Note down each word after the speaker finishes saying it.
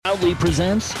proudly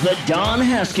presents The Don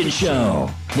Haskins Show.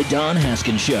 The Don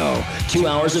Haskins Show. 2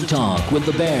 hours of talk with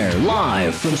the Bear,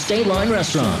 live from State Line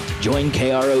Restaurant. Join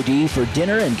KROD for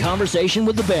dinner and conversation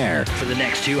with the Bear. For the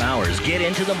next 2 hours, get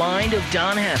into the mind of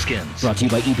Don Haskins. Brought to you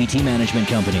by EPT Management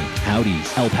Company,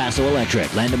 Howdy's, El Paso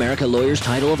Electric, Land America Lawyers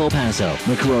Title of El Paso,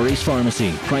 McCrory's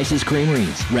Pharmacy, Price's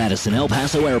Creameries, Radisson El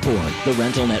Paso Airport, The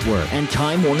Rental Network, and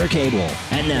Time Warner Cable.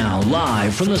 And now,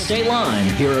 live from the State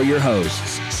Line, here are your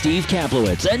hosts, Steve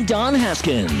Kaplowitz and Don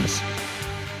Haskins.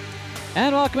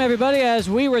 And welcome, everybody, as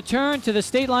we return to the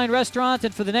State Line Restaurant.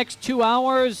 And for the next 2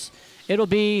 hours, it'll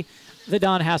be the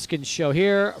Don Haskins Show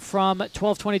here from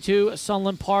 1222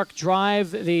 Sunland Park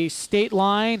Drive, the State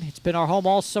Line. It's been our home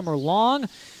all summer long.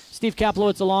 Steve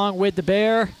Kaplowitz along with the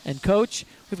Bear and Coach.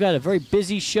 We've got a very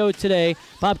busy show today.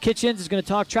 Bob Kitchens is going to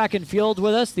talk track and field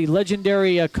with us, the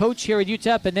legendary coach here at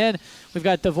UTEP. And then we've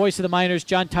got the voice of the Miners,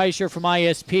 John Teicher from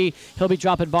ISP. He'll be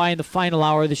dropping by in the final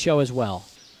hour of the show as well.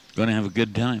 Going to have a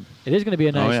good time. It is going to be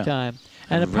a nice time.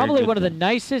 And probably one of the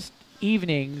nicest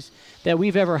evenings that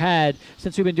we've ever had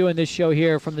since we've been doing this show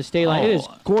here from the State Line. It is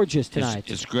gorgeous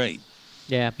tonight. It's great.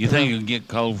 Yeah. You think it'll get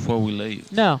cold before we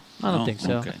leave? No, I don't think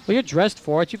so. Okay. Well, you're dressed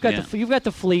for it. You've got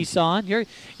the fleece on. You're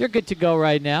good to go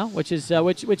right now, which is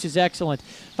excellent.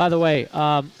 By the way,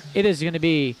 it is going to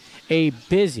be a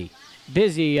busy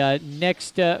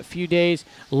next few days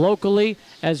locally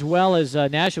as well as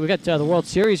nationally. We got the World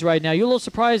Series right now. You a little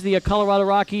surprised the Colorado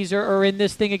Rockies are in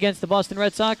this thing against the Boston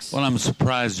Red Sox? Well, I'm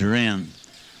surprised they're in.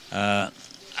 I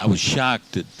was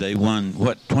shocked that they won,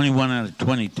 21 out of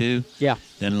 22? Yeah.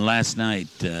 Then last night,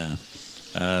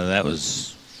 that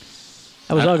was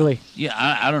ugly. Yeah,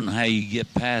 I don't know how you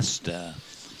get past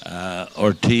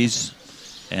Ortiz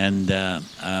and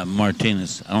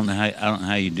Martinez. I don't know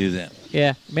how you do that.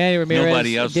 Yeah, Manny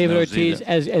Ramirez, David Ortiz,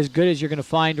 either. as good as you're going to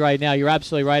find right now. You're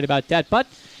absolutely right about that. But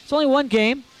it's only one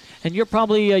game, and you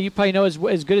probably know as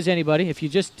good as anybody. If you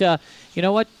just,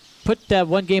 put that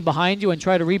one game behind you and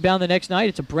try to rebound the next night,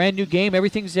 it's a brand new game.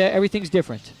 Everything's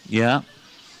different. Yeah,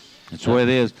 that's the way it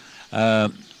is.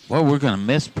 Well, we're going to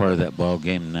miss part of that ball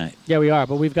game tonight. Yeah, we are.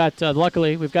 But we've got,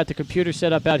 luckily, we've got the computer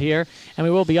set up out here, and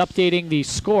we will be updating the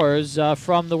scores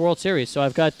from the World Series. So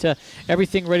I've got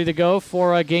everything ready to go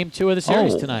for Game 2 of the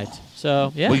series tonight.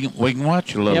 So yeah, we can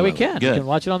watch a little. Yeah, we can. Good. We can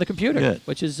watch it on the computer, Good.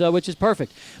 which is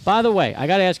perfect. By the way, I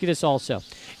got to ask you this also: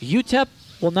 UTEP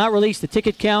will not release the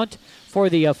ticket count for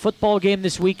the football game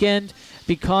this weekend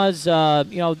because,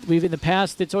 we've in the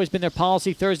past, it's always been their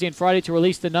policy Thursday and Friday to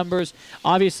release the numbers.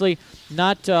 Obviously,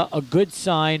 not a good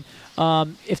sign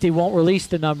if they won't release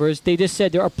the numbers. They just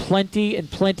said there are plenty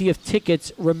of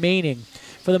tickets remaining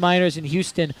for the Miners in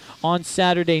Houston on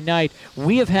Saturday night.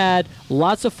 We have had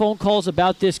lots of phone calls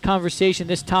about this conversation,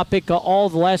 this topic, all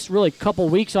the last really couple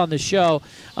weeks on the show.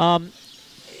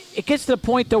 It gets to the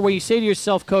point, though, where you say to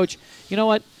yourself, Coach, you know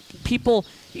what, people,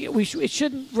 it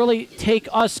shouldn't really take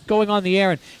us going on the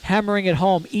air and hammering it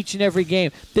home each and every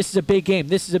game. This is a big game.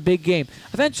 This is a big game.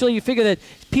 Eventually, you figure that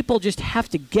people just have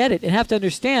to get it and have to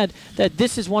understand that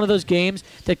this is one of those games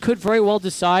that could very well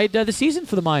decide the season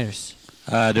for the Miners.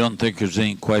 I don't think there's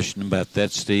any question about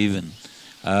that, Steve. And,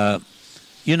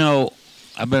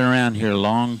 I've been around here a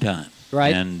long time.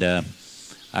 Right. And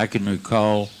I can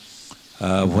recall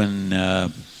when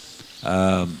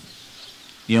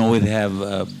we'd have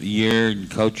a year and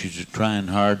coaches are trying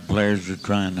hard, players are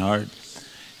trying hard,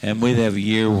 and we'd have a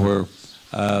year where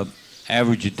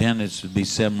average attendance would be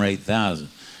 7,000 or 8,000.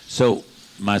 So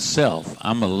myself,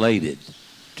 I'm elated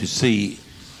to see,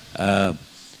 we're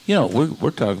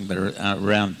talking about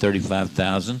around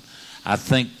 35,000. I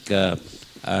think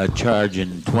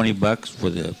charging $20 for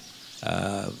the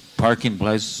parking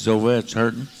places over there, it's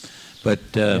hurting. But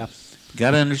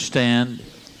got to understand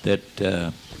that.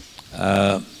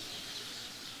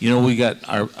 We got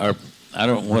our I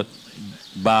don't know what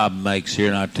Bob makes here,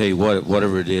 and I'll tell you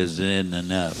whatever it is, it isn't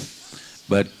enough.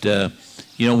 But,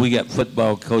 we got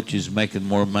football coaches making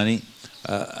more money,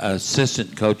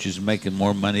 assistant coaches making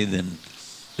more money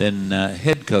than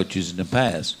head coaches in the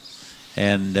past.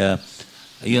 And,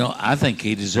 I think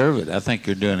he deserves it. I think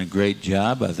they're doing a great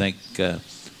job. I think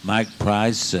Mike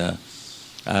Price,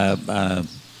 how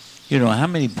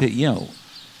many people,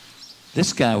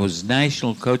 this guy was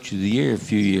National Coach of the Year a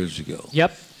few years ago.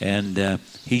 Yep. And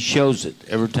he shows it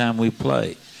every time we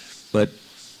play. But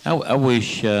I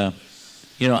wish,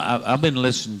 I've been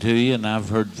listening to you, and I've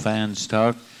heard fans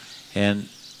talk, and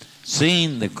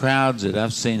seeing the crowds that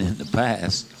I've seen in the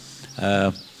past,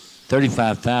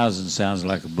 35,000 sounds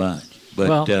like a bunch.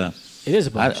 But it is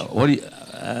a bunch. What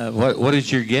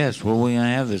is your guess? What are we going to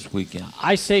have this weekend?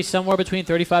 I say somewhere between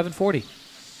 35 and 40.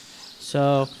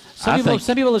 So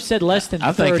Some people have said less than 30.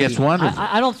 I think that's wonderful.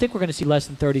 I don't think we're going to see less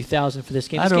than 30,000 for this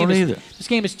game. I don't either. This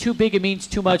game is too big. It means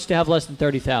too much to have less than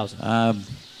 30,000.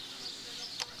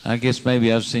 I guess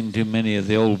maybe I've seen too many of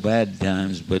the old bad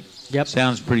times, but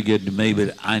sounds pretty good to me.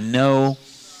 But I know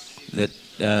that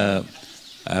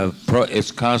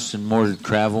it's costing more to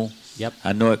travel. Yep.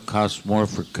 I know it costs more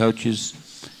for coaches,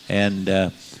 and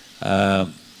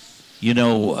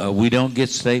we don't get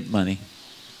state money.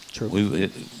 True.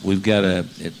 We've got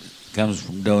it comes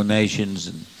from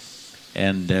donations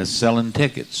and selling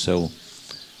tickets, so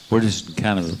we're just in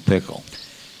kind of a pickle.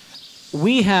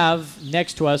 We have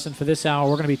next to us, and for this hour,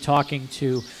 we're going to be talking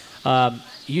to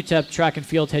UTEP track and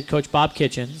field head coach Bob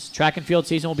Kitchens. Track and field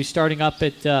season will be starting up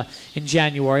in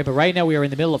January, but right now we are in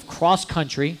the middle of cross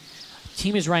country. The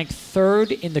team is ranked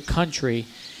 3rd in the country,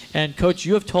 and Coach,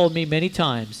 you have told me many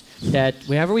times that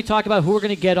whenever we talk about who we're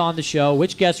going to get on the show,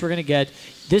 which guests we're going to get,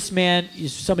 this man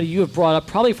is somebody you have brought up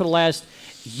probably for the last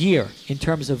year in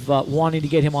terms of wanting to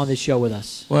get him on this show with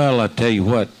us. Well, I'll tell you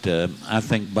what, I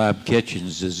think Bob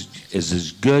Kitchens is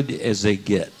as good as they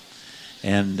get.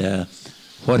 And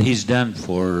what he's done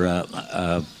for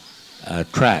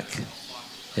track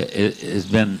has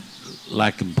been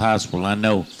like impossible. I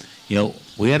know,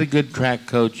 we had a good track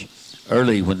coach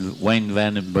early when Wayne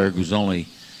Vandenberg was only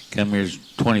come here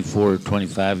 24 or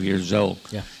 25 years old.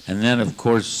 Yeah. And then, of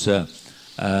course,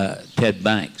 Ted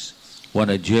Banks won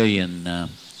a jillion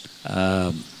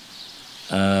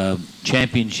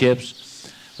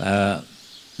championships. Now,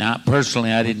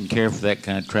 personally, I didn't care for that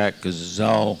kind of track because it's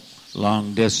all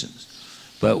long distance.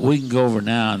 But we can go over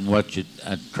now and watch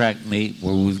a track meet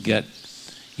where we've got,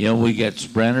 we got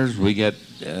sprinters, we got,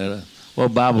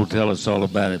 Bob will tell us all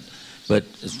about it. But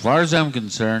as far as I'm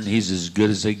concerned, he's as good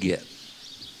as they get.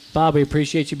 Bob, we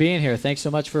appreciate you being here. Thanks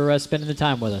so much for spending the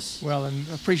time with us. Well, and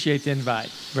appreciate the invite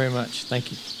very much.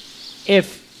 Thank you.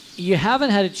 If you haven't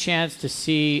had a chance to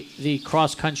see the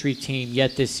cross-country team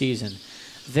yet this season,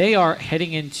 they are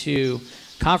heading into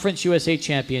Conference USA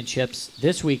Championships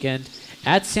this weekend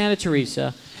at Santa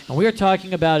Teresa, and we are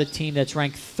talking about a team that's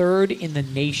ranked 3rd in the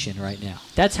nation right now.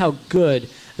 That's how good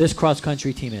this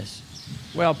cross-country team is.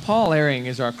 Well, Paul Ehring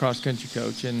is our cross-country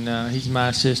coach, and he's my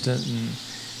assistant.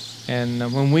 And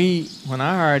when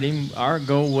I hired him, our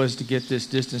goal was to get this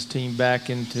distance team back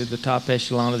into the top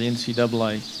echelon of the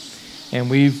NCAA. And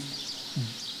we've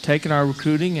taken our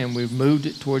recruiting and we've moved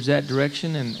it towards that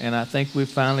direction, and I think we've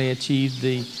finally achieved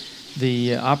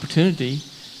the opportunity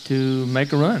to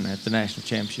make a run at the national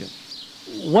championship.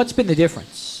 What's been the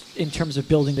difference in terms of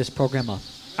building this program up?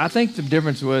 I think the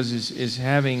difference is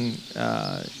having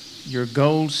your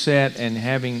goals set and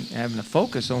having a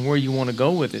focus on where you want to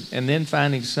go with it, and then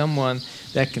finding someone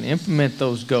that can implement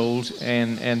those goals,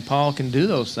 and Paul can do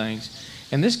those things.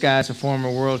 And this guy's a former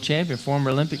world champion,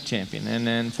 former Olympic champion, and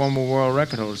then former world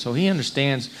record holder. So he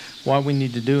understands what we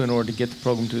need to do in order to get the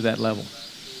program to that level.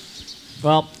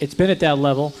 Well, it's been at that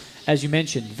level, as you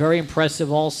mentioned, very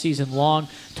impressive all season long.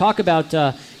 Talk about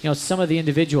some of the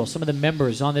individuals, some of the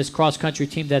members on this cross-country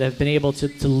team that have been able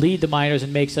to lead the minors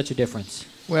and make such a difference.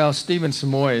 Well, Stephen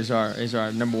Samoy is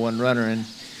our number one runner, and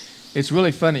it's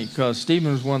really funny because Stephen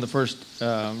was one of the first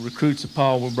recruits that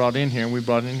Paul brought in here,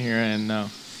 and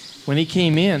when he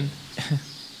came in,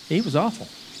 he was awful.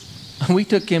 We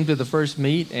took him to the first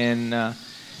meet, and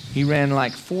he ran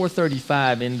like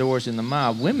 4:35 indoors in the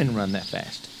mile. Women run that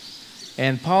fast.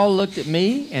 And Paul looked at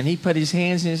me, and he put his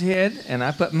hands in his head, and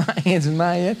I put my hands in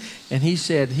my head, and he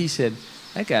said,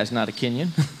 that guy's not a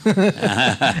Kenyan.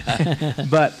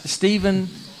 But Stephen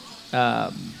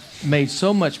made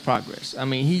so much progress. I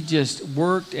mean, he just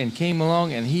worked and came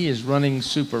along, and he is running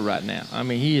super right now. I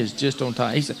mean, he is just on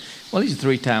time. He's a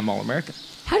 3-time All-American.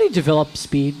 How do you develop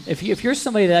speed? If you're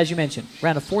somebody that, as you mentioned,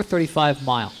 ran a 4:35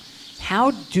 mile,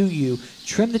 how do you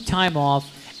trim the time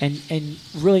off and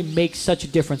really make such a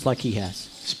difference like he has?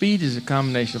 Speed is a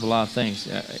combination of a lot of things.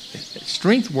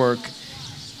 Strength work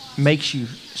makes you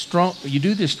strong. You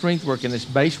do this strength work and this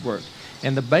base work.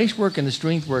 And the base work and the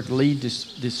strength work lead to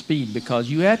speed because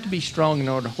you have to be strong in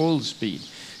order to hold the speed.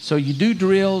 So you do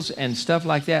drills and stuff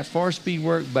like that for speed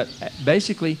work, but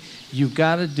basically you've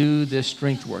got to do this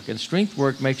strength work. And strength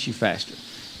work makes you faster.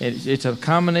 It's a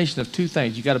combination of two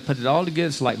things. You got to put it all together.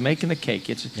 It's like making a cake.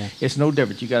 It's no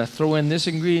different. You got to throw in this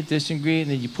ingredient, and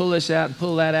then you pull this out and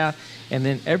pull that out, and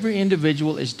then every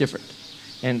individual is different.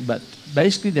 But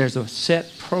basically, there's a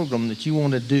set program that you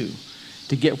want to do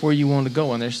to get where you want to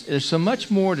go. And there's so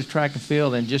much more to track and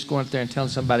field than just going up there and telling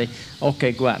somebody,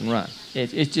 okay, go out and run.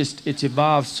 It's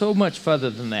evolved so much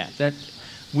further than that. That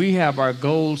we have our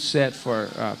goals set for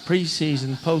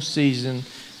preseason, postseason,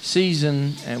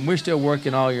 season, and we're still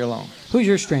working all year long. Who's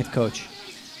your strength coach?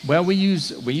 Well, we use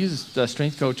the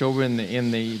strength coach over in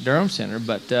the Durham Center,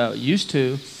 but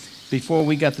before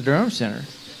we got the Durham Center,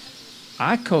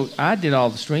 I did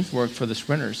all the strength work for the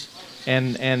sprinters,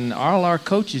 and all our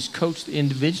coaches coached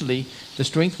individually the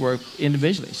strength work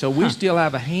individually. So we still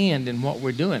have a hand in what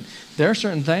we're doing. There are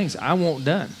certain things I want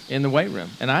done in the weight room,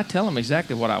 and I tell them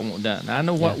exactly what I want done. I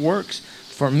know what works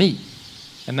for me,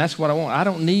 and that's what I want. I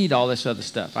don't need all this other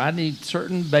stuff. I need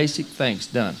certain basic things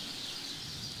done.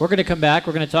 We're going to come back.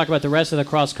 We're going to talk about the rest of the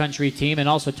cross-country team and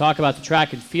also talk about the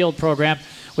track and field program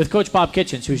with Coach Bob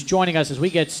Kitchens, who's joining us as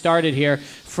we get started here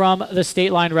from the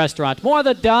State Line Restaurant. More of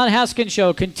the Don Haskins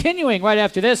Show continuing right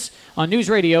after this on News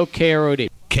Radio KROD.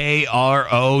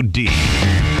 KROD.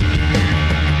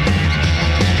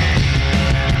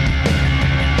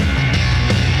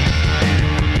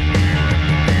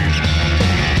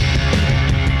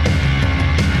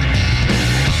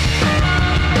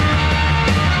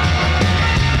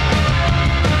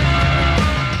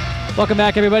 Welcome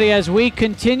back, everybody. As we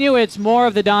continue, it's more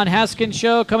of the Don Haskins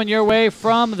Show coming your way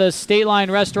from the State Line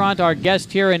Restaurant. Our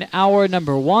guest here in hour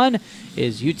number 1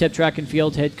 is UTEP Track and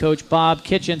Field head coach Bob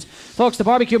Kitchens. Folks, the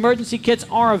barbecue emergency kits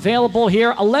are available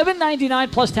here.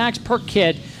 $11.99 plus tax per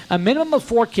kit, a minimum of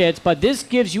 4 kits, but this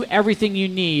gives you everything you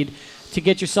need to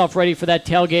get yourself ready for that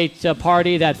tailgate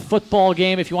party, that football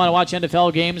game. If you want to watch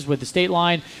NFL games with the State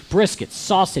Line, brisket,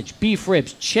 sausage, beef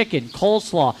ribs, chicken,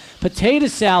 coleslaw, potato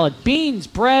salad, beans,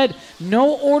 bread,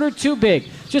 no order too big.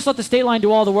 Just let the State Line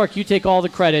do all the work. You take all the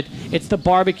credit. It's the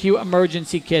barbecue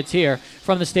emergency kits here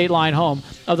from the State Line, home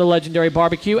of the legendary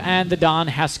barbecue and the Don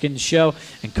Haskins Show.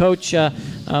 And Coach,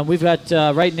 we've got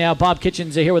right now Bob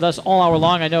Kitchens here with us all hour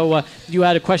long. I know you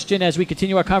had a question as we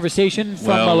continue our conversation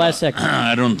from last segment.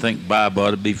 I don't think Bob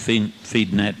ought to be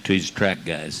feeding that to his track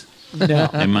guys. No.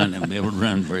 They might not be able to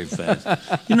run very fast.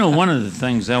 You know, one of the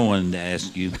things I wanted to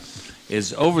ask you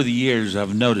is over the years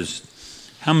I've noticed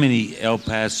how many El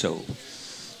Paso.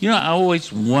 You know, I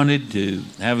always wanted to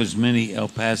have as many El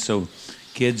Paso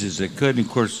kids as I could. And,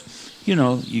 of course, you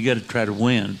know, you got to try to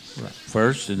win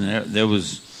first. And there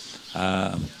was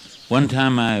one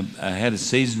time I had a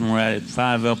season where I had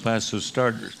 5 El Paso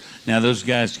starters. Now, those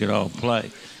guys could all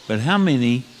play. But how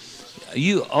many?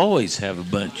 You always have a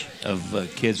bunch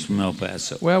of kids from El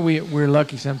Paso. Well, we're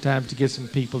lucky sometimes to get some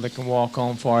people that can walk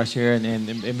on for us here and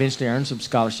eventually earn some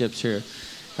scholarships here.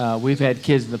 We've had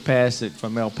kids in the past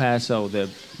from El Paso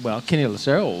Kenny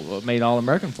Lucero made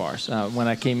All-American for us when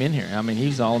I came in here. I mean, he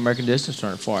was All-American distance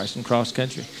runner for us in cross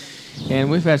country.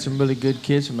 And we've had some really good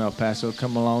kids from El Paso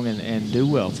come along and do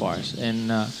well for us. And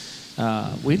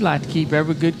we'd like to keep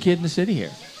every good kid in the city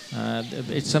here.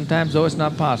 It's sometimes, though, it's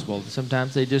not possible.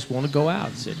 Sometimes they just want to go out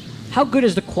of the city. How good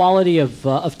is the quality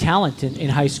of talent in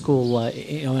high school,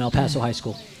 in El Paso High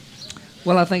School?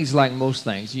 Well, I think it's like most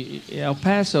things. El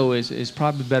Paso is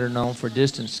probably better known for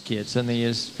distance kids than he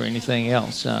is for anything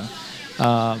else.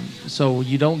 So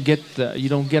you don't get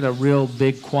a real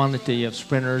big quantity of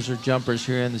sprinters or jumpers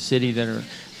here in the city that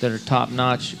are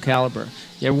top-notch caliber.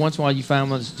 Every once in a while you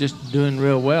find one's just doing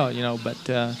real well, you know.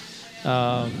 But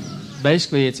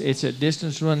basically it's a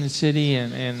distance running city,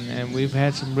 and we've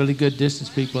had some really good distance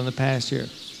people in the past here.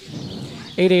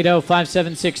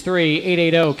 880-5763,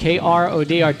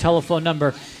 880-KROD, our telephone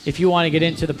number. If you want to get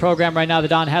into the program right now, the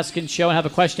Don Haskins Show, and have a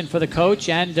question for the coach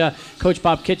and Coach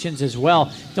Bob Kitchens as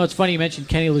well. You know, it's funny you mentioned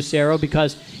Kenny Lucero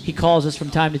because he calls us from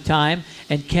time to time,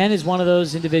 and Ken is one of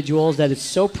those individuals that is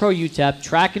so pro-UTEP,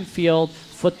 track and field,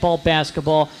 football,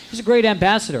 basketball. He's a great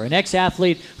ambassador, an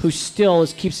ex-athlete who still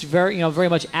keeps very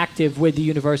much active with the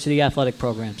university athletic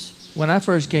programs. When I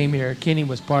first came here, Kenny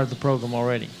was part of the program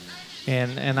already.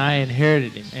 And I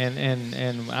inherited him,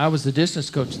 and I was the distance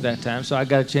coach at that time, so I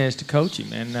got a chance to coach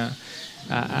him. And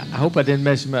I hope I didn't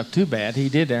mess him up too bad. He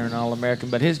did earn All-American,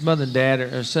 but his mother and dad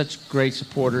are such great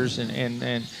supporters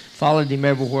and followed him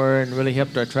everywhere and really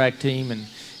helped our track team. And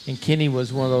Kenny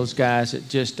was one of those guys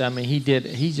that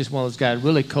he's just one of those guys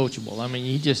really coachable. I mean,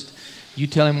 you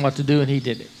tell him what to do and he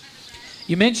did it.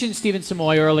 You mentioned Stephen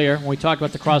Samoy earlier when we talked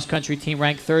about the cross-country team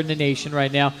ranked 3rd in the nation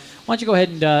right now. Why don't you go ahead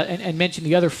and mention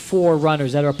the other 4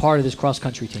 runners that are a part of this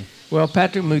cross-country team? Well,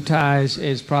 Patrick Mutai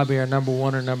is probably our number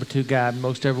 1 or number 2 guy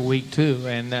most every week, too.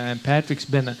 And Patrick's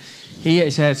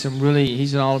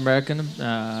he's an All-American,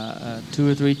 2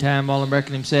 or 3 time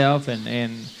All-American himself,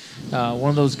 and one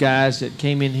of those guys that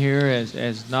came in here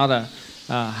as not a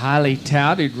highly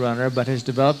touted runner, but has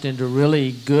developed into a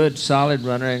really good, solid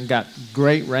runner and got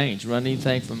great range, run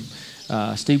anything from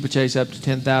steeplechase up to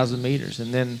 10,000 meters.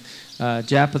 And then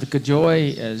Japatha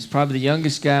Kajoy is probably the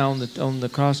youngest guy on the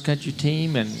cross-country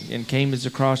team and came as a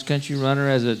cross-country runner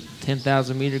as a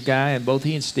 10,000 meter guy, and both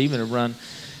he and Stephen have run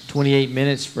 28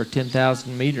 minutes for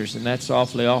 10,000 meters, and that's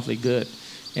awfully good.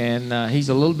 And he's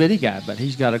a little bitty guy, but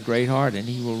he's got a great heart, and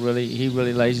he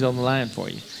really lays it on the line for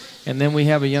you. And then we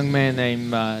have a young man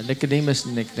named Nicodemus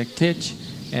Niktich,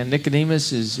 and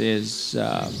Nicodemus is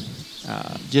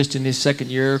just in his second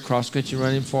year cross-country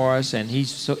running for us, and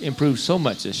he's improved so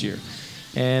much this year.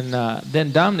 And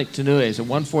then Dominic Tanua is a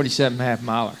 147.5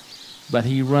 miler, but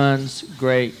he runs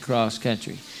great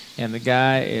cross-country. And the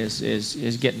guy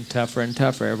is getting tougher and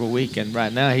tougher every week, and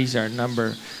right now he's our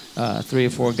number 3 or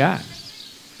 4 guy.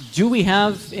 Do we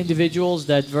have individuals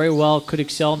that very well could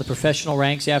excel in the professional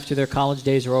ranks after their college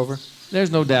days are over? There's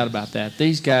no doubt about that.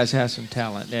 These guys have some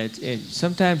talent.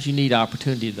 Sometimes you need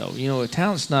opportunity, though. You know,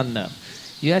 talent's not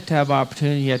enough. You have to have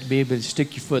opportunity. You have to be able to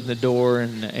stick your foot in the door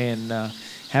and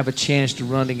have a chance to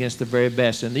run against the very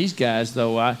best. And these guys,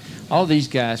 though, all these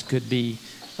guys could be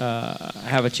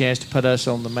have a chance to put us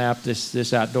on the map this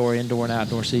indoor and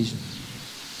outdoor season.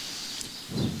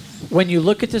 When you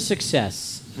look at the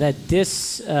success that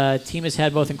this team has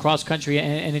had both in cross country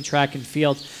and in track and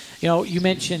field, you know, you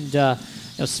mentioned.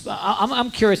 I'm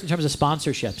curious in terms of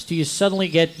sponsorships. Do you suddenly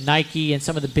get Nike and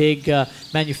some of the big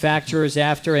manufacturers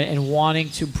after and wanting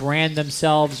to brand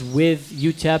themselves with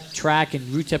UTEP track and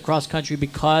UTEP cross country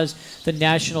because the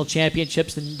national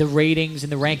championships and the ratings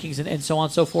and the rankings and so on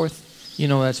and so forth? You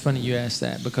know, that's funny you asked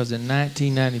that, because in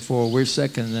 1994 we're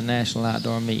second in the national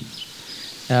outdoor meet.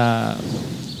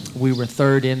 We were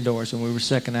third indoors and we were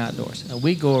second outdoors. And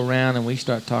we go around and we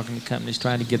start talking to companies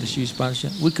trying to get a shoe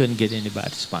sponsorship. We couldn't get anybody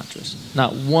to sponsor us.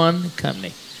 Not one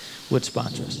company would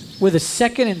sponsor us. With a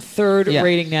second and third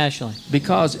rating nationally.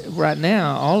 Because right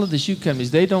now, all of the shoe companies,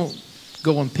 they don't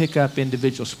go and pick up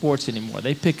individual sports anymore.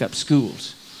 They pick up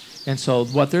schools. And so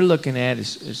what they're looking at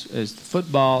is the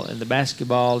football and the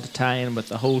basketball to tie in with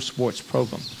the whole sports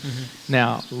program. Mm-hmm.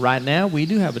 Now, right now, we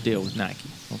do have a deal with Nike,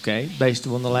 okay, based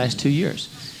on the last 2 years.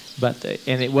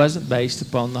 And it wasn't based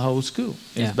upon the whole school.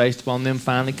 It's based upon them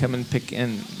finally coming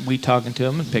and we talking to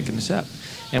them and picking us up.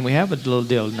 And we have a little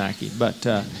deal with Nike, but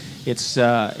it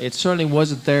certainly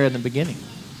wasn't there in the beginning.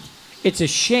 It's a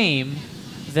shame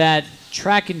that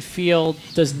track and field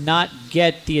does not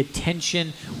get the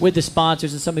attention with the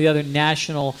sponsors and some of the other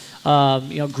national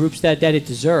groups that it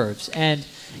deserves. And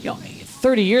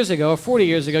 30 years ago or 40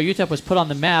 years ago, UTEP was put on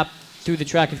the map through the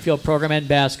track and field program and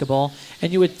basketball.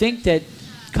 And you would think that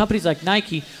companies like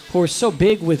Nike, who are so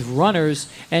big with runners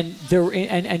and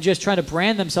just trying to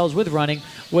brand themselves with running,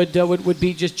 would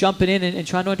be just jumping in and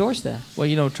trying to endorse that.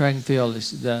 Well, track and field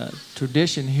is the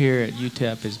tradition here at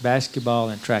UTEP is basketball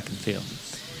and track and field.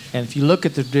 And if you look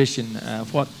at the tradition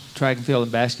of what track and field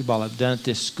and basketball have done at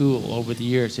this school over the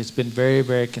years, it's been very,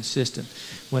 very consistent.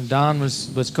 When Don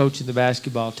was coaching the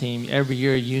basketball team, every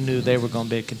year you knew they were going to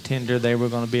be a contender, they were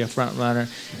going to be a front runner,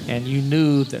 and you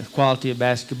knew the quality of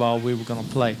basketball we were going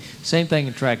to play. Same thing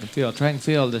in track and field. Track and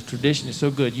field, the tradition is so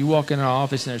good. You walk in our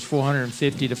office and there's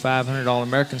 450 to 500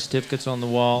 All-American certificates on the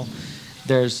wall.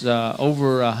 There's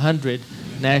over 100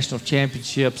 national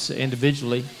championships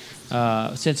individually.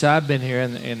 Since I've been here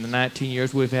in the 19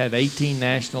 years, we've had 18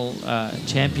 national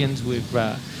champions. We've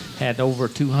had over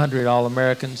 200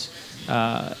 All-Americans.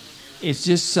 It's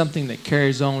just something that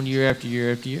carries on year after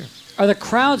year after year. Are the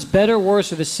crowds better,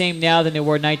 worse, or the same now than they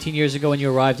were 19 years ago when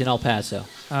you arrived in El Paso?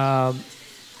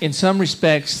 In some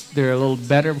respects, they're a little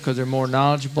better because they're more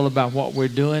knowledgeable about what we're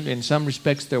doing. In some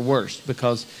respects, they're worse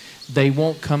because they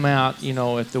won't come out,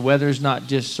 if the weather's not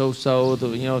just so-so, if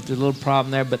there's a little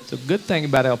problem there. But the good thing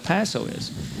about El Paso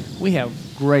is we have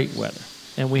great weather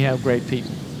and we have great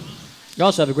people. You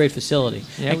also have a great facility.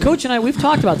 Yeah, and Coach and I, we've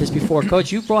talked about this before.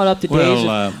 Coach, you brought up the days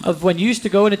of when you used to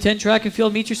go and attend track and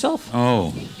field meet yourself.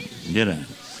 Oh, did I?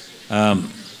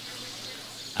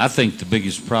 I think the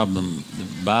biggest problem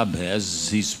that Bob has is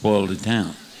he's spoiled the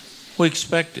town. We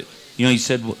expect it. He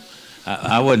said,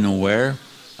 I wasn't aware.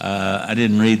 I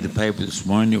didn't read the paper this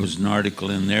morning. There was an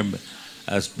article in there, but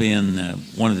us being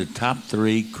one of the top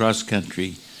 3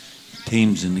 cross-country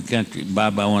teams in the country.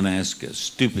 Bob, I want to ask a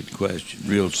stupid question,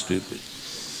 real stupid.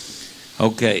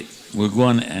 Okay, we're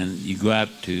going, and you go out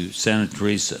to Santa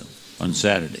Teresa on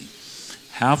Saturday.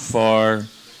 How far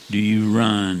do you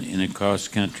run in a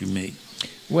cross-country meet?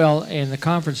 Well, in the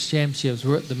conference championships,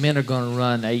 the men are going to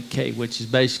run 8K, which is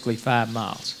basically 5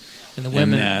 miles. And the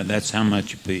women... And that's how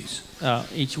much apiece?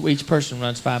 Each person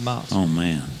runs 5 miles. Oh,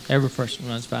 man. Every person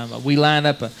runs 5 miles. We line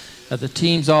up, the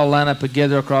teams all line up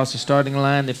together across the starting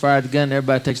line. They fire the gun,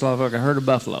 everybody takes off like a herd of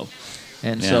buffalo.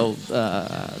 And so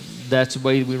that's the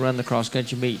way we run the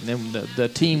cross-country meet. And then the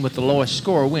team with the lowest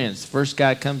score wins. The first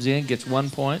guy comes in, gets 1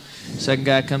 point. Second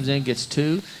guy comes in, gets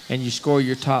 2. And you score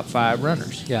your top 5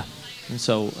 runners. Yeah. And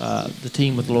so the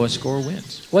team with the lowest score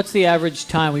wins. What's the average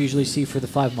time we usually see for the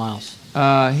 5 miles?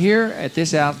 Here at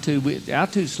this altitude,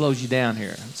 altitude slows you down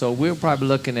here. So we're probably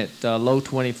looking at low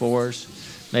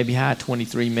 24s, maybe high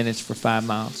 23 minutes for 5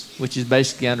 miles, which is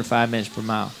basically under 5 minutes per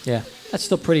mile. Yeah. That's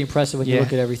still pretty impressive when you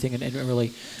look at everything and really,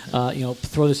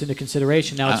 throw this into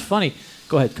consideration. Now, it's funny.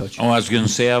 Go ahead, Coach. Oh, I was going to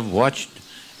say I've watched,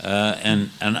 and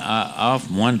I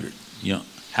often wondered,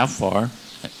 how far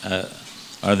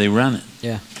are they running?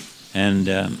 Yeah. And,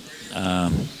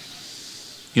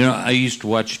 I used to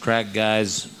watch track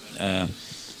guys, out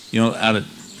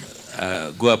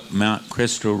of go up Mount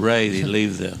Crystal Ray. They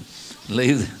leave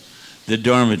the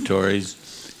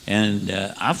dormitories, and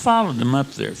I followed them up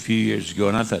there a few years ago,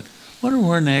 and I thought, wonder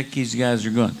where in the heck these guys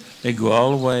are going. They go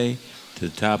all the way to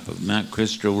the top of Mount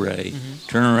Crystal Ray,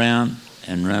 turn around,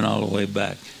 and run all the way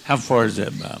back. How far is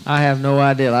that, Bob? I have no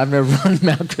idea. I've never run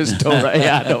Mount Crystal Ray.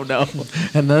 I don't know.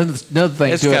 And another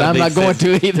thing to it, I'm not going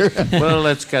to either. Well,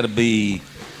 that's got to be...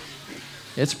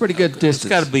 It's a pretty good distance. It's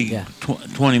got to be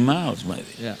 20 miles, maybe.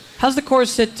 Yeah. How's the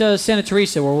course at Santa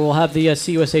Teresa, where we'll have the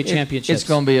CUSA Championships? It's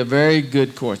going to be a very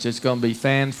good course. It's going to be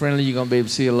fan-friendly. You're going to be able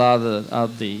to see a lot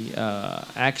of the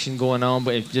action going on,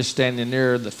 but if just standing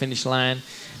near the finish line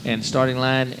and starting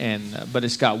line, but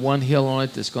it's got one hill on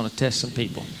it that's going to test some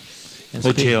people.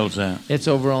 Which hill's that? It's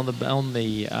over on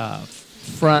the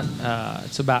front.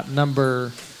 It's about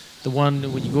the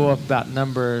one when you go up about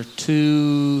number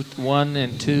 1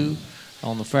 and 2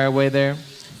 on the fairway there.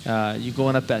 You're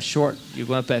going up that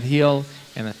hill,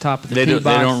 and the top of the tee box.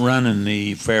 They don't run in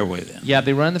the fairway then? Yeah,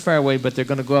 they run the fairway, but they're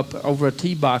going to go up over a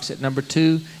tee box at number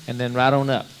 2 and then right on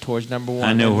up towards number 1.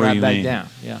 I know where you mean. Down.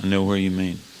 Yeah. I know where you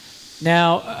mean.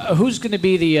 Now, who's going to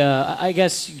be the, I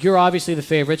guess you're obviously the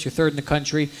favorites. You're third in the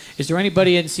country. Is there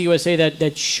anybody in CUSA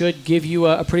that should give you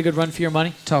a pretty good run for your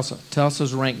money? Tulsa.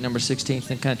 Tulsa's ranked number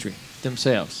 16th in the country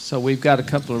themselves. So we've got a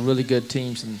couple of really good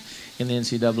teams in the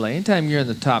NCAA. Anytime you're in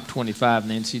the top 25 in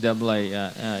the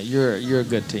NCAA, you're a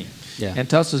good team. Yeah. And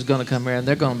Tulsa's going to come here, and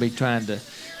they're going to be trying to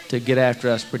get after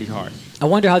us pretty hard. I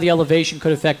wonder how the elevation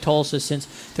could affect Tulsa, since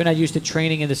they're not used to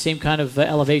training in the same kind of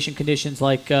elevation conditions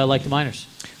like the Miners.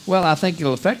 Well, I think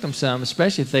it'll affect them some,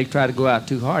 especially if they try to go out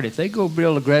too hard. If they go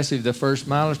real aggressive the first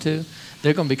mile or two,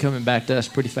 they're going to be coming back to us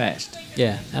pretty fast.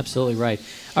 Yeah, absolutely right.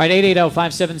 All right,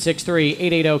 880-5763,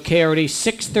 880-KROD.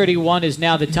 6:31 is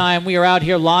now the time. We are out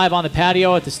here live on the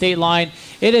patio at the State Line.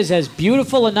 It is as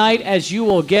beautiful a night as you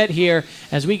will get here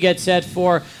as we get set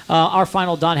for our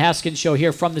final Don Haskins show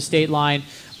here from the State Line.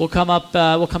 We'll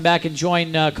come back and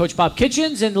join Coach Bob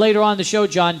Kitchens, and later on the show,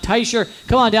 John Teicher.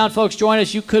 Come on down, folks. Join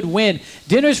us. You could win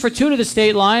dinners for 2 to the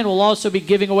State Line. We'll also be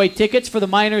giving away tickets for the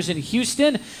Miners in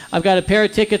Houston. I've got a pair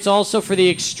of tickets also for the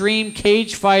Extreme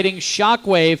Cage Fighting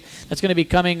Shockwave. That's going to be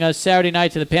coming Saturday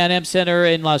night to the Pan Am Center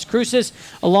in Las Cruces,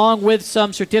 along with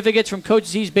some certificates from Coach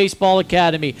Z's Baseball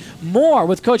Academy. More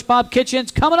with Coach Bob Kitchens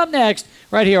coming up next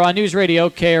right here on News Radio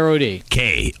KROD.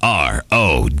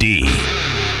 KROD.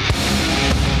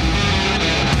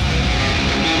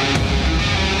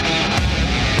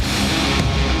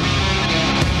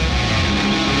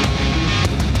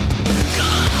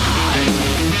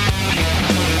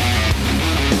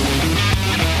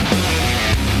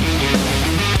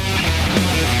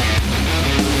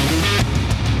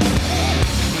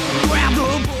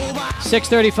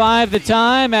 .635 the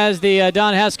time as the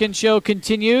Don Haskins show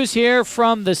continues here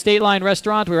from the State Line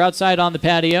restaurant. We're outside on the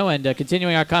patio and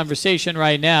continuing our conversation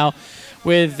right now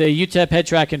with the UTEP head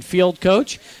track and field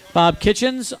coach, Bob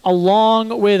Kitchens,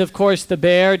 along with, of course, the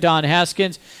Bear, Don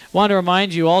Haskins. Want to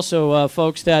remind you also,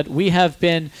 folks, that we have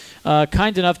been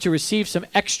kind enough to receive some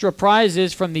extra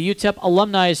prizes from the UTEP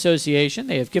Alumni Association.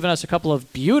 They have given us a couple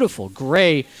of beautiful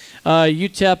gray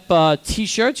UTEP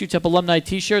T-shirts, UTEP alumni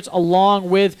T-shirts, along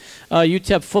with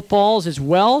UTEP footballs as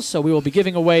well. So we will be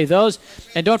giving away those.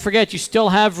 And don't forget, you still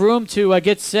have room to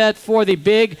get set for the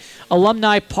big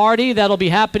alumni party that'll be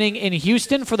happening in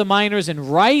Houston for the Miners in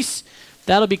Rice.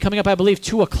 That'll be coming up, I believe,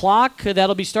 2 o'clock.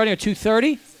 That'll be starting at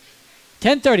 2:30.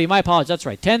 10:30, my apologies, that's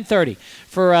right, 10:30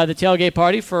 for the tailgate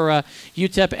party for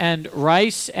UTEP and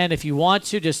Rice. And if you want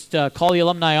to, just call the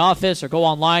alumni office or go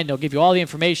online. They'll give you all the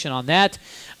information on that.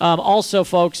 Also,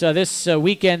 folks, this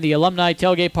weekend, the alumni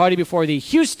tailgate party before the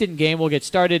Houston game will get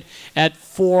started at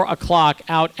 4 o'clock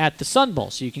out at the Sun Bowl,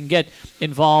 so you can get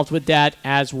involved with that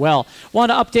as well.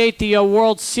 Want to update the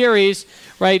World Series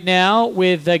right now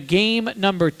with game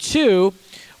number 2.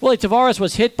 Willie Tavares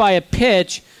was hit by a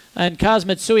pitch, and Kaz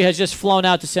Matsui has just flown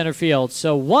out to center field.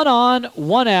 So 1 on,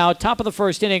 1 out, top of the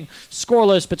first inning,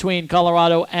 scoreless between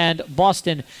Colorado and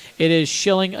Boston. It is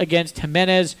Schilling against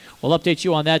Jimenez. We'll update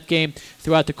you on that game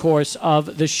throughout the course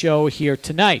of the show here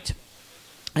tonight.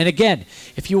 And again,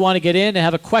 if you want to get in and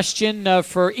have a question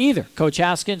for either Coach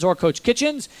Haskins or Coach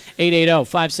Kitchens,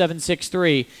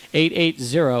 880-5763,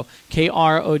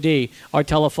 880-KROD, our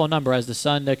telephone number as the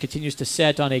sun continues to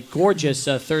set on a gorgeous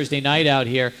Thursday night out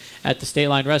here at the State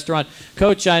Line Restaurant.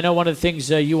 Coach, I know one of the things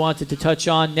you wanted to touch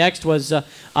on next was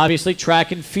obviously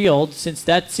track and field, since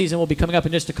that season will be coming up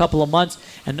in just a couple of months.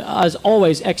 And as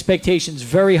always, expectations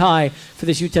very high for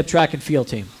this UTEP track and field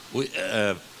team.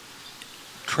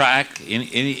 Track,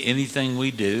 anything we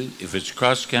do, if it's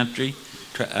cross country,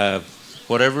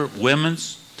 whatever,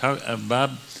 women's.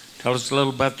 Bob, tell us a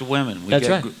little about the women. That's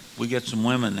right. We got some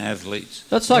women athletes.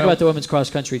 Let's talk about the women's cross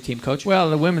country team, Coach. Well,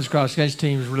 the women's cross country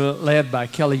team is led by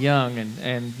Kelly Young,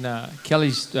 and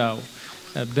Kelly's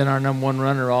been our number one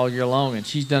runner all year long, and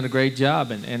she's done a great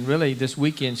job. And really, this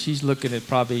weekend, she's looking at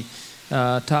probably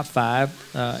top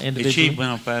 5 individually. Is she from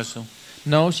El Paso?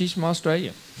 No, she's from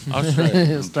Australia.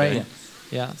 Australia. Australia. Okay.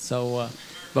 Yeah. So,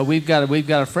 but we've got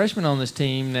a freshman on this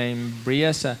team named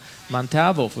Briessa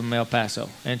Montalvo from El Paso,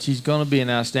 and she's going to be an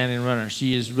outstanding runner.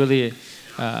 She is really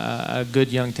a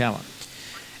good young talent.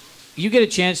 You get a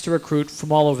chance to recruit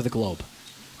from all over the globe.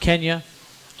 Kenya,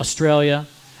 Australia.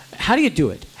 How do you do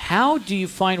it? How do you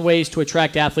find ways to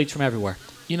attract athletes from everywhere?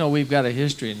 You know, we've got a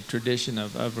history and tradition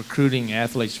of recruiting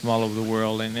athletes from all over the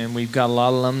world, and we've got a lot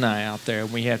of alumni out there.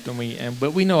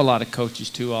 But we know a lot of coaches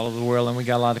too all over the world, and we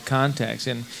got a lot of contacts.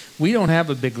 And we don't have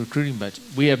a big recruiting budget.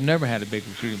 We have never had a big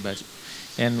recruiting budget.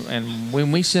 And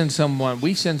when we send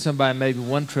somebody maybe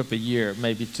one trip a year,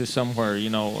 maybe to somewhere,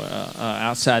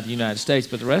 outside the United States.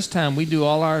 But the rest of the time, we do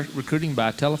all our recruiting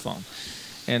by telephone.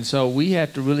 And so we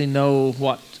have to really know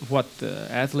what the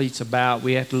athlete's about.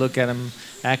 We have to look at them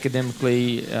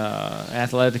academically,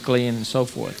 athletically, and so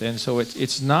forth. And so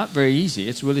it's not very easy.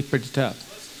 It's really pretty tough.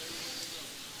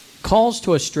 Calls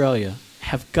to Australia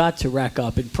have got to rack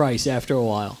up in price after a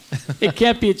while. It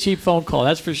can't be a cheap phone call,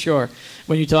 that's for sure,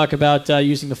 when you talk about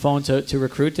using the phone to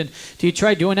recruit. And do you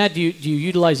try doing that? Do you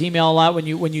utilize email a lot when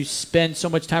you spend so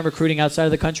much time recruiting outside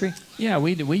of the country? Yeah,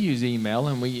 we use email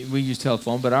and we use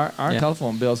telephone, but our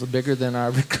telephone bills are bigger than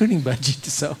our recruiting budget.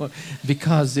 So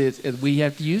because we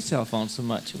have to use telephone so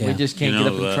much, we just can't get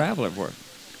up and travel everywhere.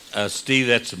 Steve,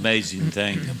 that's the amazing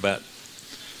thing about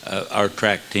our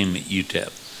track team at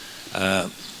UTEP.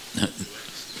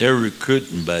 Their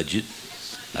recruiting budget,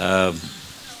 I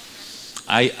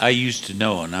used to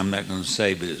know, and I'm not going to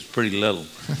say, but it's pretty little.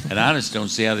 And I just don't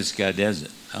see how this guy does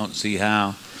it. I don't see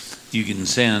how you can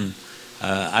send.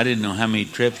 I didn't know how many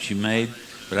trips you made,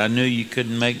 but I knew you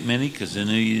couldn't make many because I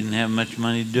knew you didn't have much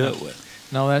money to do it with.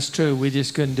 No, that's true. We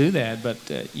just couldn't do that. But,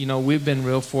 we've been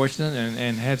real fortunate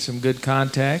and had some good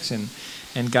contacts and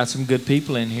got some good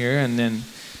people in here. And then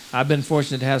I've been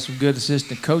fortunate to have some good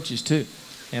assistant coaches, too.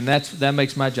 And that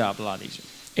makes my job a lot easier.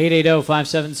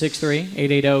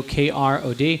 880-5763,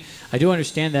 880-KROD. I do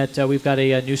understand that we've got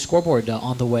a new scoreboard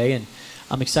on the way, and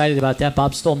I'm excited about that.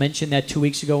 Bob Stoll mentioned that 2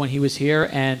 weeks ago when he was here,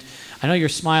 and I know you're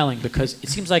smiling because it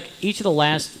seems like each of the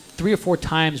last 3 or 4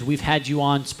 times we've had you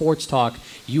on Sports Talk,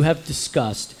 you have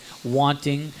discussed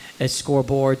wanting a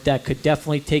scoreboard that could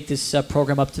definitely take this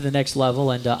program up to the next level,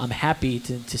 and I'm happy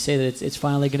to say that it's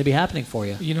finally going to be happening for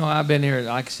you. I've been here,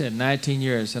 like I said, 19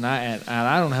 years, and I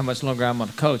don't know how much longer I'm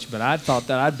going to coach, but I thought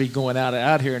that I'd be going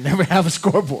out here and never have a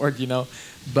scoreboard,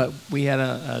 But we had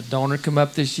a donor come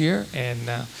up this year and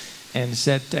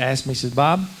asked me, said,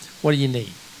 Bob, what do you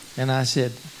need? And I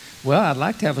said, well, I'd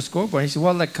like to have a scoreboard. He said,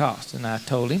 what'll that cost? And I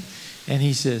told him, and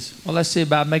he says, well, let's see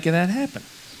about making that happen.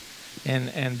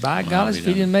 And by golly, if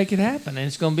he didn't make it happen, and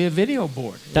it's going to be a video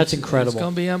board. That's incredible. It's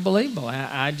going to be unbelievable.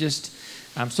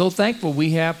 I'm so thankful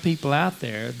we have people out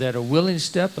there that are willing to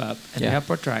step up and help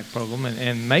our track program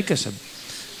and make us a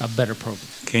better program.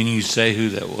 Can you say who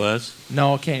that was?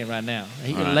 No, I can't right now.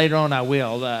 Later on, I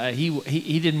will.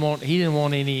 He didn't want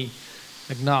any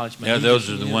acknowledgement. Yeah, those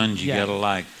are the ones you got to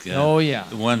like.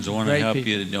 The ones that want to help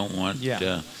you that don't want.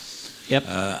 Yep.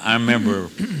 I remember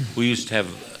we used to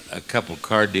have a couple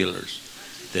car dealers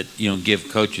that give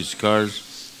coaches cars,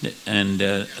 and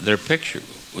their picture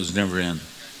was never in.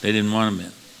 They didn't want them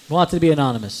in. Wanted to be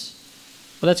anonymous.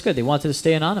 Well, that's good. They wanted to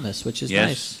stay anonymous, which is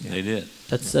nice. Yes, they did.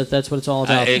 That's what it's all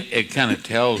about. It kind of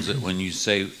tells it when you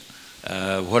say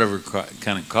whatever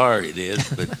kind of car it is,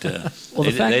 but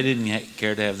they didn't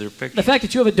care to have their picture. The fact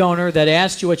that you have a donor that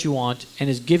asked you what you want and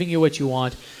is giving you what you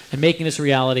want and making this a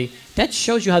reality, that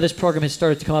shows you how this program has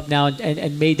started to come up now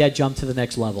and made that jump to the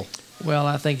next level. Well,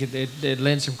 I think it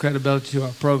lends some credibility to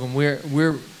our program.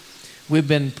 we've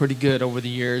been pretty good over the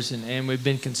years, and we've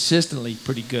been consistently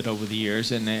pretty good over the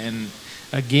years. And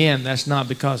again, that's not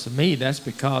because of me. That's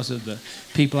because of the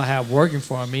people I have working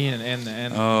for me and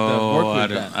the work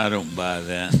we've done. I don't buy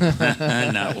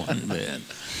that. Not one bit.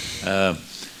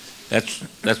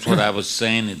 That's what I was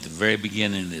saying at the very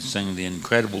beginning of this thing. The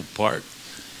incredible part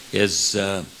is each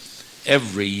and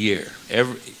every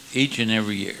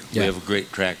year, we have a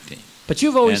great track team. But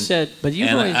you've always said,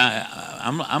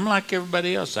 I'm like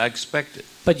everybody else. I expect it.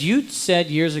 But you said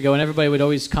years ago, and everybody would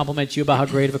always compliment you about how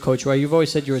great of a coach you are. You've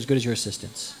always said you're as good as your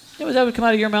assistants. That would come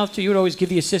out of your mouth too. You would always give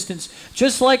the assistants,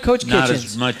 just like Coach Kitchens. Not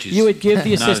as much as you would give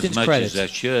the assistants credit. Not as much as I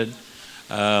should.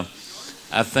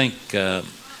 I think.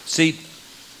 See,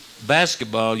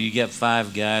 basketball, you got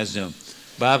 5 guys.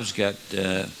 Bob's got.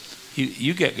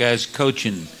 You got guys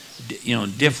coaching,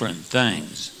 different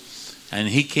things. And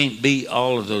he can't be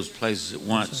all of those places at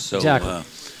once. So, exactly.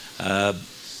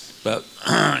 But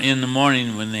in the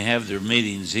morning when they have their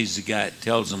meetings, he's the guy that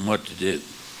tells them what to do.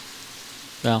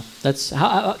 Well, that's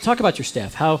talk about your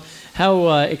staff. How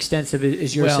extensive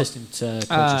is your assistant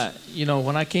coaches?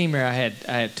 When I came here, I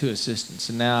had 2 assistants,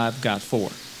 and now I've got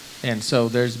 4. And so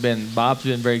Bob's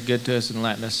been very good to us and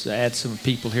letting us add some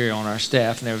people here on our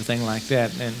staff and everything like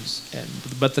that.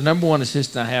 But the number one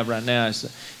assistant I have right now is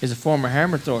a former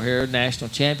hammer thrower here, national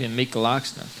champion, Mika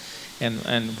Loxton.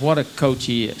 And what a coach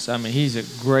he is. I mean, he's a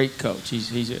great coach.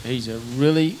 He's a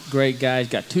really great guy. He's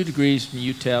got 2 degrees from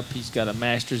UTEP. He's got a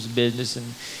master's in business,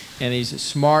 and he's a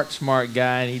smart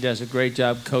guy, and he does a great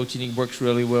job coaching. He works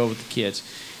really well with the kids.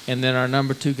 And then our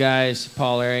number 2 guy is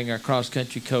Paul Ehring, our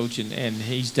cross-country coach, and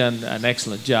he's done an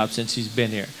excellent job since he's been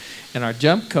here. And our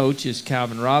jump coach is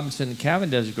Calvin Robinson, and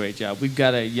Calvin does a great job. We've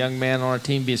got a young man on our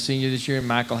team, be a senior this year,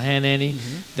 Michael Hanani,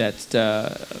 that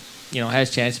has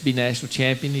a chance to be national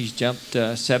champion. He's jumped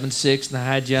 7'6" in the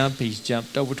high jump. He's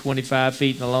jumped over 25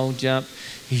 feet in the long jump.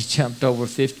 He's jumped over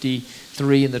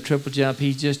 53 in the triple jump.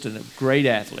 He's just a great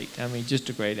athlete. I mean, just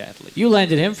a great athlete. You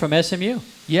landed him from SMU.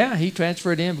 Yeah, he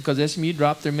transferred in because SMU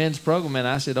dropped their men's program, and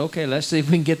I said, okay, let's see if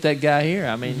we can get that guy here.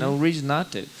 I mean, no reason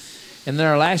not to. And then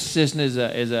our last assistant is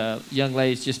a young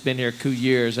lady that's just been here 2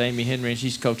 years, Amy Henry, and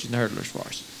she's coaching the hurdlers for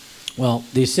us. Well,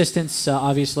 the assistants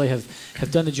obviously have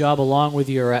done the job along with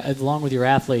your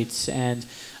athletes, and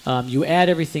you add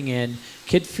everything in.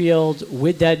 Kid Field,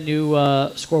 with that new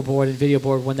scoreboard and video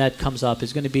board when that comes up,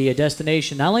 is going to be a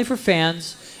destination not only for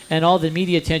fans and all the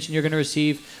media attention you're going to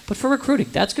receive, but for recruiting.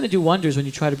 That's going to do wonders when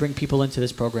you try to bring people into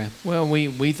this program. Well,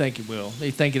 we think it will.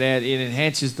 We think it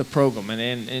enhances the program,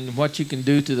 and what you can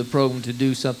do to the program to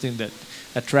do something that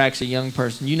attracts a young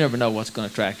person. You never know what's going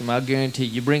to attract them. I'll guarantee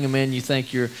you bring them in, you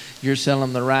think you're selling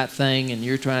them the right thing, and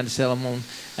you're trying to sell them on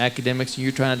academics, and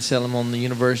you're trying to sell them on the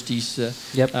university's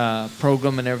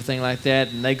program and everything like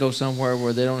that, and they go somewhere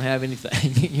where they don't have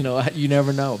anything. You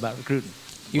never know about recruiting.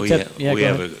 We have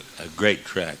a great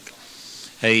track.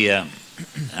 Hey,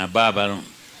 now Bob, I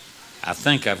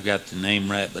think I've got the name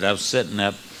right, but I was sitting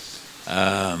up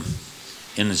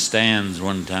in the stands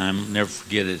one time, never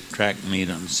forget it, track meet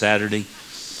on Saturday.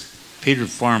 Peter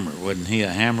Farmer, wasn't he a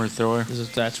hammer thrower?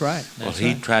 That's right.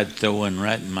 He tried to throw one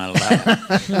right in my lap.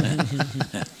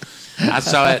 I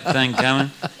saw that thing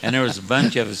coming, and there was a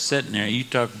bunch of us sitting there. You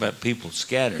talk about people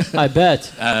scattered. I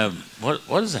bet.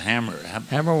 What is a hammer?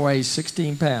 Hammer weighs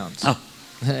 16 pounds. Oh.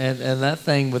 And that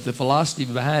thing with the velocity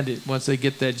behind it, once they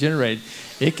get that generated,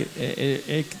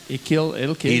 it'll kill.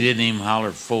 He didn't even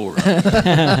holler 4.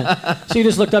 So you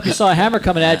just looked up, you saw a hammer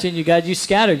coming at you, and you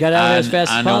scattered, got out of there as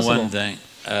fast as possible. I know one thing.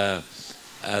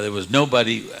 There was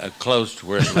nobody close to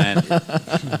where it landed.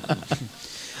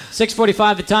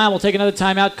 6:45 the time. We'll take another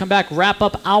timeout. Come back, wrap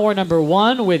up hour number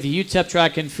 1 with UTEP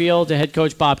Track and Field head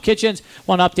coach Bob Kitchens.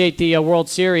 Want to update the World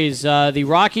Series. The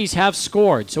Rockies have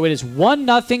scored, so it is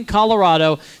 1-0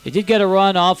 Colorado. They did get a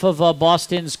run off of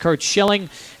Boston's Kurt Schilling,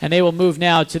 and they will move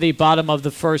now to the bottom of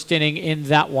the first inning in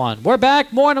that one. We're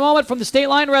back. More in a moment from the State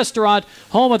Line Restaurant,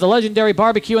 home of the legendary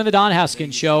barbecue and the Don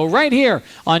Haskins Show, right here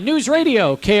on News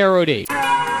Radio KROD.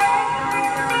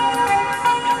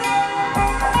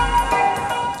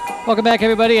 Welcome back,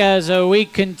 everybody, as we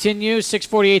continue.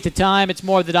 6:48 the time. It's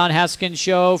more of the Don Haskins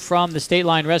Show from the State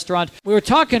Line Restaurant. We were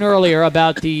talking earlier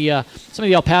about some of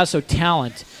the El Paso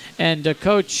talent. And,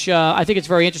 Coach, I think it's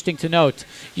very interesting to note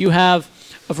you have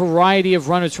a variety of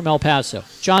runners from El Paso.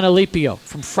 John Alipio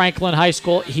from Franklin High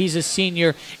School. He's a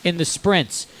senior in the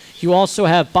sprints. You also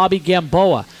have Bobby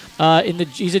Gamboa.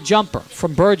 He's a jumper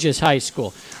from Burgess High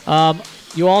School.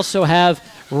 You also have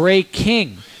Ray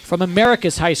King from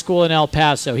Americas High School in El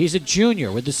Paso. He's a junior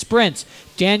with the sprints.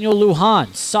 Daniel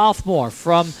Lujan, sophomore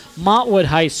from Montwood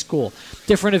High School.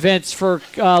 Different events for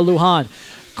Lujan.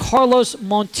 Carlos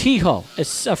Montijo,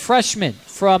 a freshman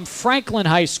from Franklin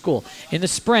High School in the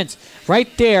sprints. Right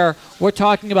there, we're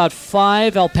talking about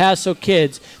 5 El Paso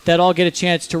kids that all get a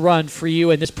chance to run for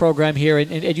you in this program here at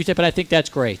UTEP, and I think that's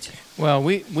great. Well,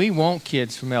 we want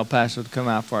kids from El Paso to come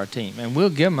out for our team, and we'll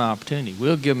give them an opportunity.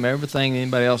 We'll give them everything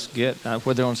anybody else get,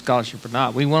 whether they're on scholarship or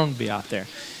not. We want them to be out there.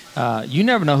 You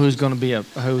never know who's going to be a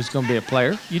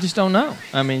player. You just don't know.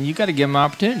 I mean, you got to give them an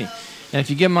opportunity, and if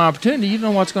you give them an opportunity, you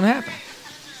don't know what's going to happen.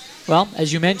 Well,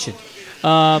 as you mentioned,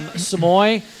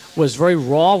 Samoy was very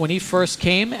raw when he first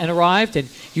came and arrived, and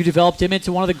you developed him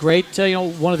into one of the great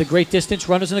distance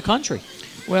runners in the country.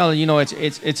 Well,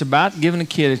 it's about giving a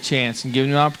kid a chance and giving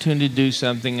him an opportunity to do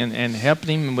something and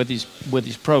helping him with his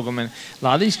program. And a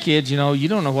lot of these kids, you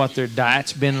don't know what their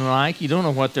diet's been like. You don't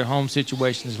know what their home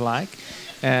situation is like.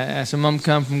 Some of them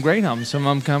come from great homes. Some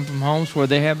of them come from homes where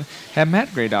they haven't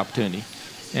had great opportunity.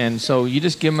 And so you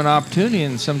just give them an opportunity,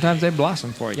 and sometimes they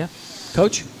blossom for you. Yeah.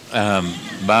 Coach?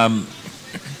 Bob,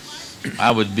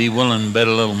 I would be willing to bet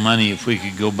a little money if we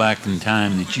could go back in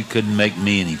time that you couldn't make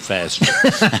me any faster.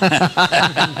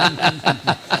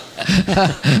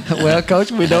 Well,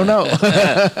 Coach, we don't know.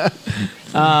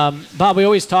 Bob, we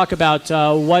always talk about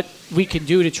what we can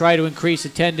do to try to increase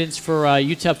attendance for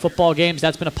UTEP football games.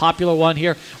 That's been a popular one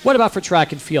here. What about for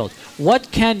track and field?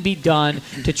 What can be done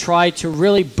to try to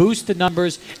really boost the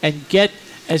numbers and get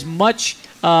as much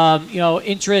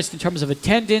interest in terms of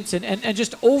attendance and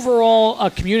just overall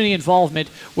community involvement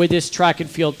with this track and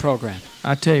field program?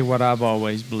 I tell you what I've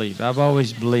always believed. I've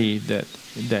always believed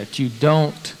that you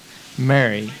don't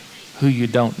marry who you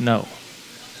don't know.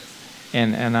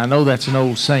 And I know that's an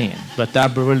old saying, but I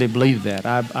really believe that.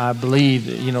 I believe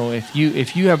that,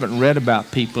 if you haven't read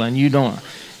about people and you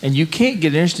can't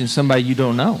get interested in somebody you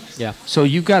don't know. Yeah. So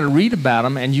you've got to read about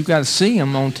them, and you've got to see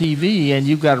them on TV, and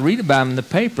you've got to read about them in the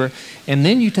paper, and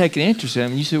then you take an interest in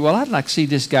them. And you say, well, I'd like to see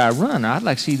this guy run. I'd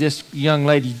like to see this young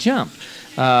lady jump.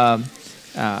 And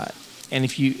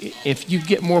if you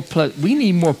get more, we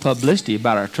need more publicity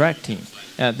about our track team.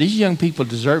 These young people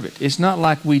deserve it. It's not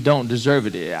like we don't deserve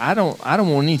it. I don't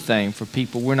want anything for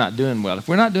people we're not doing well. If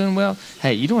we're not doing well,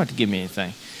 hey, you don't have to give me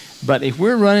anything. But if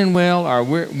we're running well or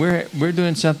we're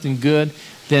doing something good,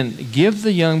 then give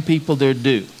the young people their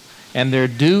due. And their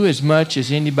due as much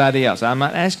as anybody else. I'm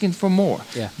not asking for more.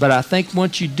 Yeah. But I think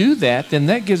once you do that, then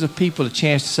that gives the people a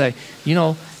chance to say,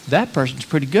 that person's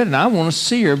pretty good, and I want to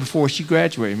see her before she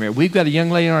graduates. We've got a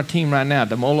young lady on our team right now,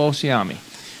 Damola Osiami.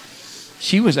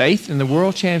 She was 8th in the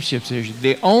World Championships this year,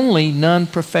 the only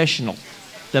non-professional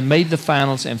that made the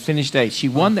finals and finished 8th. She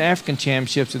won the African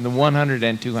Championships in the 100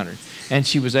 and 200, and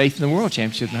she was 8th in the World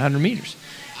Championships in 100 meters.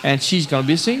 And she's going to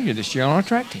be a senior this year on our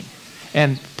track team,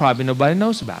 and probably nobody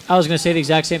knows about it. I was going to say the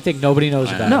exact same thing. Nobody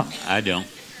knows about it. No. I don't.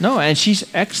 No, and she's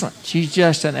excellent. She's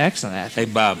just an excellent athlete.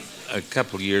 Hey, Bob, a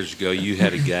couple of years ago, you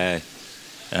had a guy,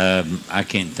 I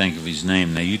can't think of his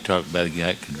name. Now, you talk about a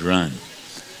guy that could run.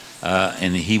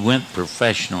 And he went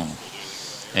professional.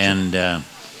 And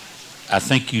I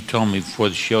think you told me before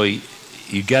the show you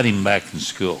got him back in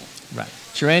school. Right.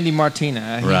 Randy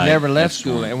Martina. He Right, never left that's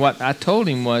school. right. And what I told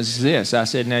him was this. I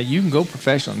said, now, you can go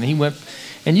professional. And he went,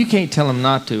 and you can't tell him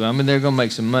not to. I mean, they're going to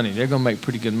make some money. They're going to make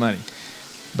pretty good money.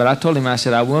 But I told him, I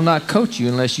said, I will not coach you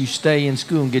unless you stay in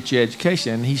school and get your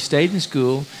education. And he stayed in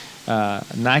school.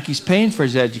 Nike's paying for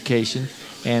his education.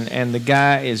 And the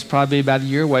guy is probably about a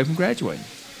year away from graduating.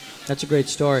 That's a great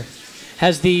story.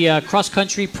 Has the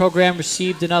cross-country program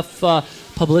received enough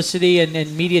publicity and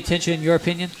media attention, in your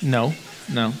opinion? No.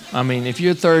 I mean, if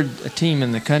you're third team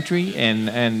in the country,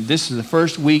 and this is the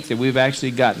first week that we've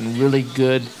actually gotten really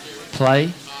good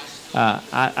play,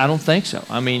 I don't think so.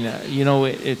 I mean,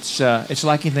 it's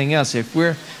like anything else.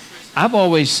 I've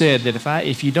always said that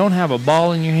if you don't have a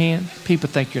ball in your hand, people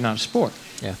think you're not a sport.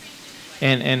 Yeah.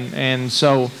 And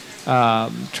so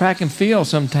track and field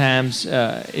sometimes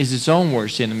is its own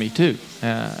worst enemy too,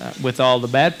 with all the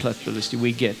bad publicity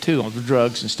we get too on the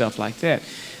drugs and stuff like that.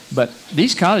 But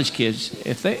these college kids,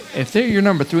 if they're your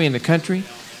number 3 in the country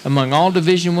among all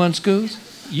Division I schools,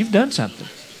 you've done something.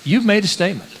 You've made a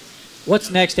statement. What's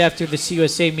next after the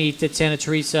CUSA meet at Santa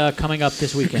Teresa coming up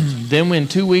this weekend? Then in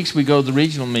 2 weeks we go to the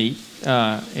regional meet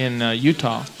in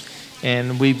Utah,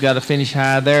 and we've got to finish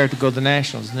high there to go to the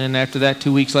nationals. And then after that,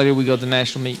 2 weeks later, we go to the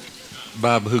national meet.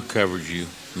 Bob, who covers you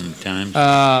in the Times?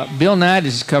 Bill Knight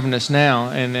is covering us now,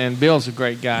 and Bill's a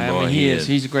great guy. Boy, I mean, he is.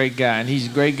 He's a great guy, and he's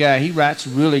a great guy. He writes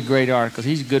really great articles.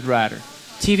 He's a good writer.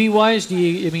 TV-wise,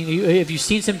 have you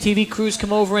seen some TV crews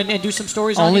come over and do some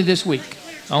stories on Only it? this week.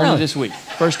 Only Really? this week.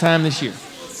 First time this year.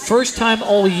 First time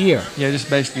all year. Yeah, just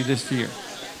basically this year.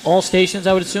 All stations,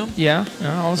 I would assume? Yeah,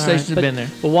 all the stations have been there.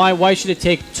 But why should it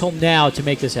take till now to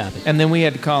make this happen? And then we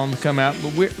had to call them to come out.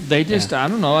 But I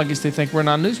don't know, I guess they think we're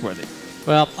not newsworthy.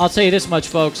 Well, I'll tell you this much,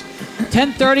 folks.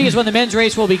 10:30 is when the men's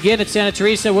race will begin at Santa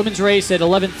Teresa. Women's race at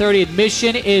 11:30.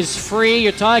 Admission is free.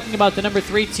 You're talking about the number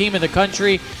 3 team in the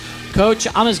country. Coach,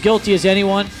 I'm as guilty as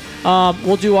anyone.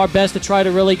 We'll do our best to try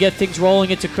to really get things rolling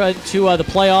into the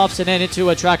playoffs and then into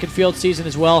a track and field season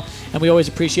as well. And we always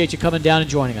appreciate you coming down and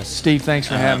joining us. Steve, thanks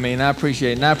for having me, and I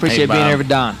appreciate it. And I appreciate being here with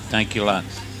Don. Thank you a lot.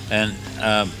 And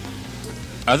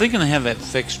are they going to have that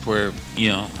fixed where,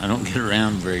 I don't get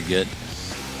around very good,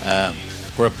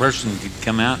 where a person could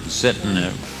come out and sit in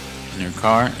their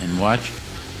car and watch?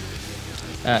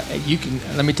 You can.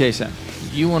 Let me tell you something.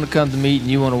 You want to come to meet and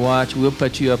you want to watch, we'll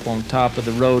put you up on top of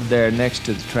the road there next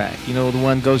to the track. You know, the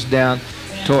one goes down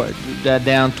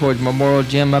towards Memorial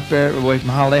Gym up there away from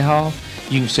Holiday Hall.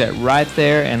 You can sit right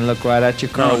there and look right at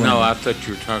your car window. No, I thought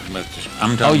you were talking about this.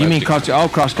 I'm talking about you mean cross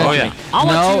country? Oh, yeah.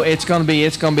 No, it's going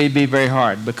to be very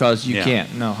hard because you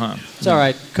can't. No, huh? It's all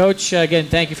right. Coach, again,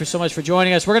 thank you so much for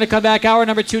joining us. We're going to come back hour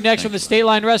number 2 next from the State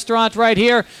Line Restaurant right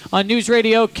here on News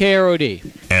Radio KROD.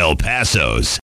 El Paso's